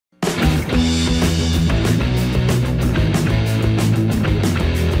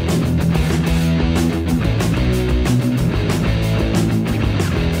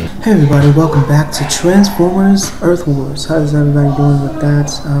Hey everybody, welcome back to Transformers Earth Wars. How's everybody doing with that?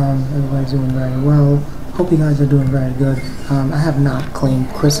 Everybody's doing very well. Hope you guys are doing very good. I have not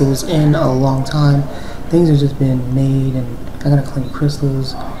claimed crystals in a long time. Things have just been made and I gotta claim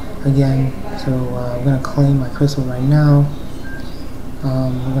crystals again. So I'm gonna claim my crystal right now.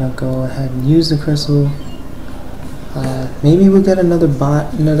 I'm gonna go ahead and use the crystal. Maybe we'll get another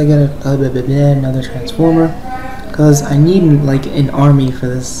another transformer. Because I need like an army for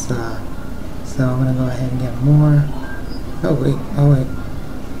this, so I'm gonna go ahead and get more. Oh wait.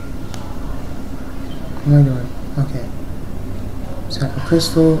 What am I doing? Okay. Set a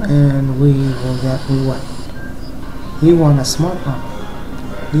crystal and we will get what? You want a smart bomb.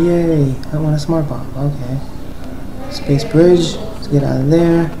 Yay, I want a smart bomb. Okay. Space bridge, let's get out of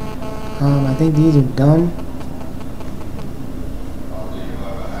there. I think these are done.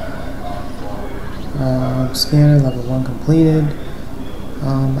 Scanner level 1 completed.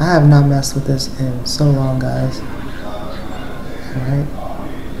 I have not messed with this in so long, guys. Alright.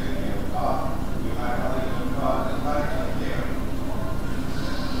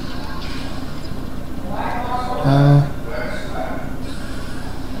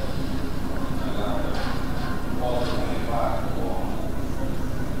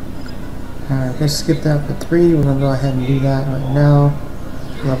 Alright, let's skip that for 3. We're gonna go ahead and do that right now.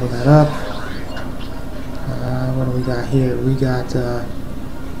 Level that up. What do we got here? We got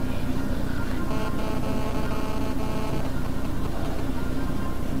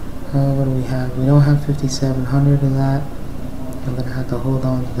what do we have? We don't have 5,700 of that. I'm gonna have to hold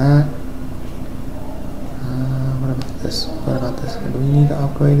on to that. What about this? What about this? Do we need to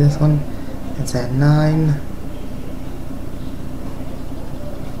upgrade this one? It's at 9.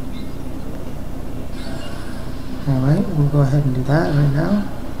 Alright, we'll go ahead and do that right now.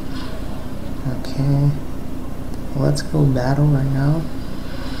 Okay. Let's go battle right now.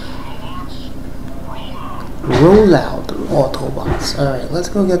 Roll out Autobots. Alright, let's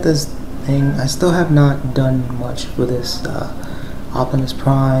go get this thing. I still have not done much for this Optimus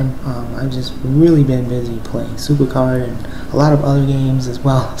Prime. I've just really been busy playing Supercard and a lot of other games as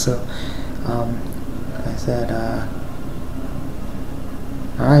well. So, like I said,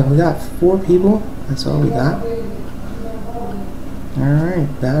 alright, we got 4 people. That's all we got.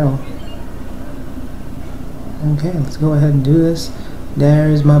 Alright, battle. Okay, let's go ahead and do this.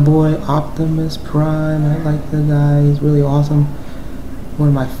 There's my boy Optimus Prime. I like the guy, he's really awesome. One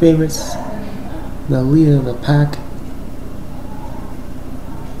of my favorites. The leader of the pack.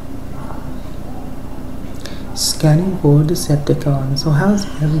 Scanning for Decepticons. So how's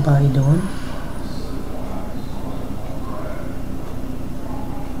everybody doing?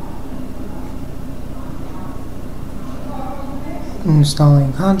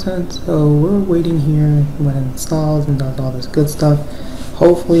 Installing content, so we're waiting here when it installs and does all this good stuff.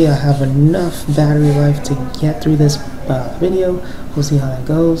 Hopefully I have enough battery life to get through this video. We'll see how that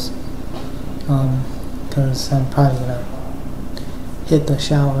goes, because I'm probably gonna hit the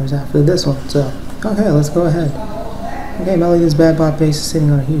showers after this one. So okay, let's go ahead. Okay, Melly, this bad bot base is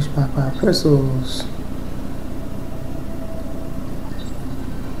sitting on a huge stockpile of crystals.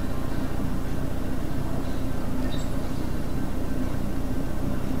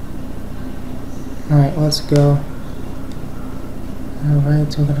 Alright, let's go.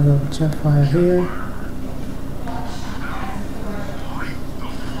 Alright, so we're gonna go with Jetfire here.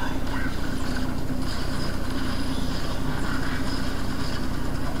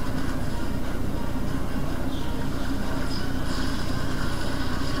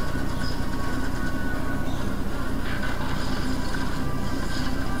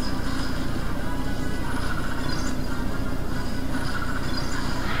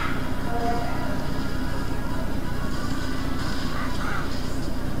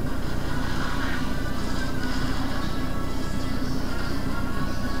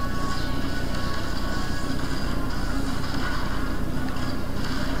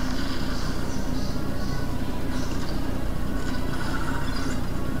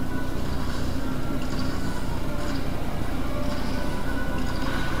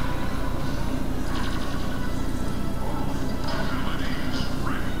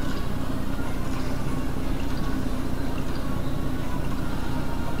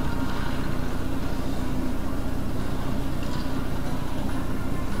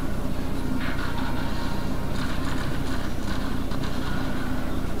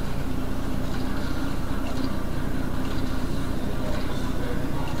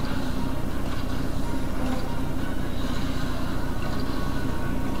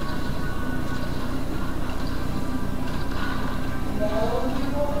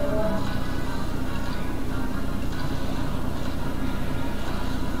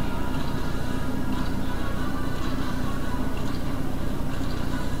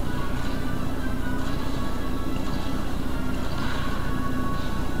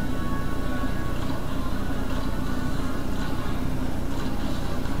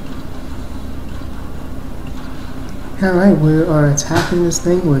 Alright, we are attacking this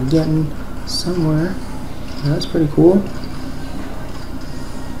thing. We're getting somewhere. That's pretty cool.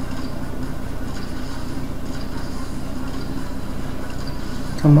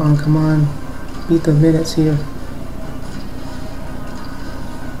 Come on, come on. Beat the minutes here.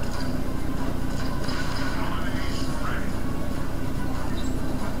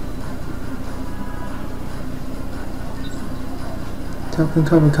 Token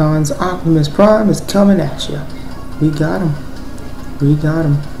cover cons. Optimus Prime is coming at you. We got him. We got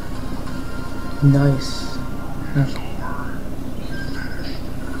him. Nice. Okay.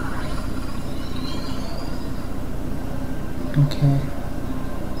 Okay.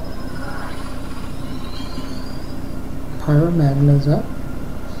 Pyro Magna's up.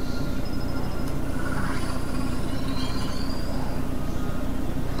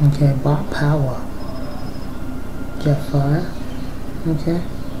 Okay, bot power. Jet fire. Okay.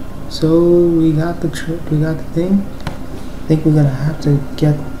 So we got the thing. I think we're gonna have to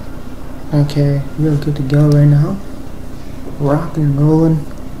get. Okay, we're good to go right now. Rocking and rolling.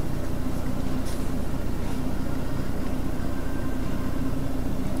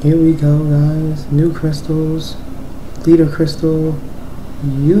 Here we go, guys. New crystals. Leader crystal.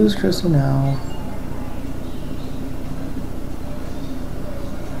 Use crystal now.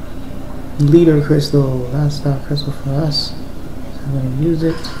 Leader crystal. That's that crystal for us. So I'm gonna use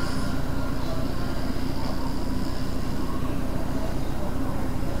it.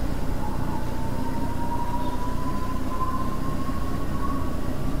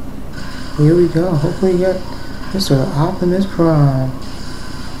 Here we go. Hopefully we get Mr. Optimus Prime.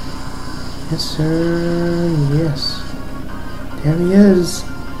 Yes, sir. Yes. There he is.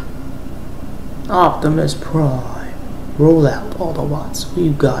 Optimus Prime. Roll out all the watts.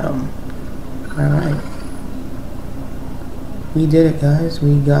 We've got him. Alright. We did it, guys.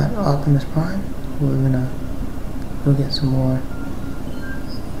 We got Optimus Prime. We're gonna go get some more.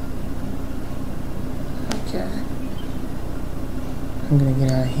 Okay. I'm gonna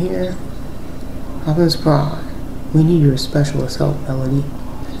get out of here. Optimus Prime. We need your specialist help, Melody.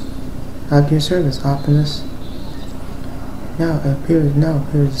 At your service, Optimus. Now it appears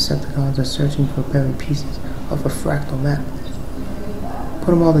Decepticons are searching for buried pieces of a fractal map. Put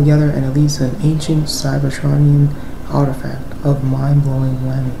them all together and it leads to an ancient Cybertronian artifact of mind-blowing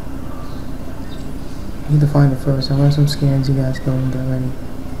whammy. Need to find it first. I'll run some scans. You guys go and get ready.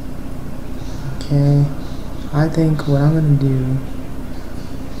 Okay. I think what I'm gonna do.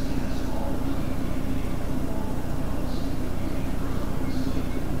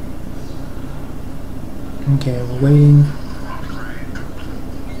 Okay, we're waiting.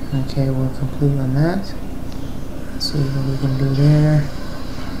 Okay, we're complete on that. Let's see what we can do there.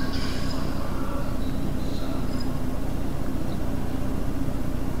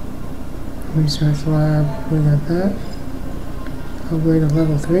 Research lab, we got that. Upgrade to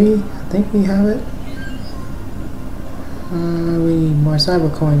level 3, I think we have it. We need more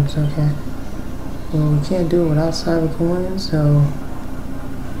cyber coins, okay. Well, we can't do it without cyber coins, so.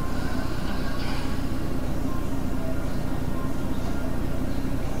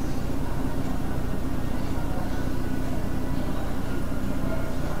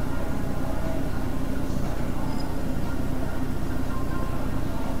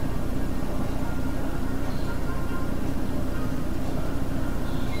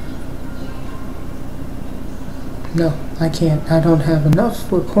 No, I can't. I don't have enough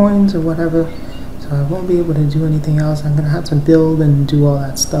for coins or whatever, so I won't be able to do anything else. I'm gonna have to build and do all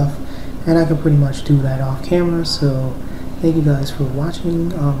that stuff, and I can pretty much do that off camera. So thank you guys for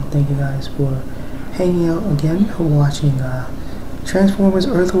watching. Thank you guys for hanging out again, watching Transformers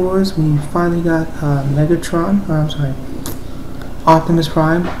Earth Wars. We finally got Megatron. I'm sorry, Optimus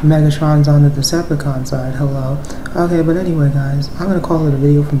Prime. Megatron's on the Decepticon side. Hello. Okay, but anyway, guys, I'm gonna call it a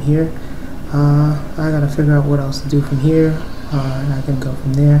video from here. I gotta figure out what else to do from here, and I can go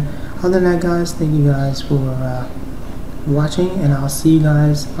from there. Other than that, guys, thank you guys for watching, and I'll see you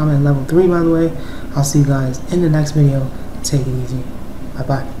guys. I'm at level 3, by the way. I'll see you guys in the next video. Take it easy. Bye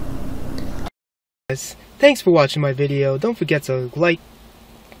bye. Guys, thanks for watching my video. Don't forget to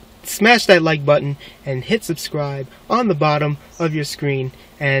smash that like button and hit subscribe on the bottom of your screen,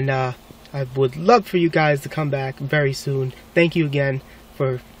 and I would love for you guys to come back very soon. Thank you again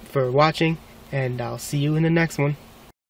for watching, and I'll see you in the next one.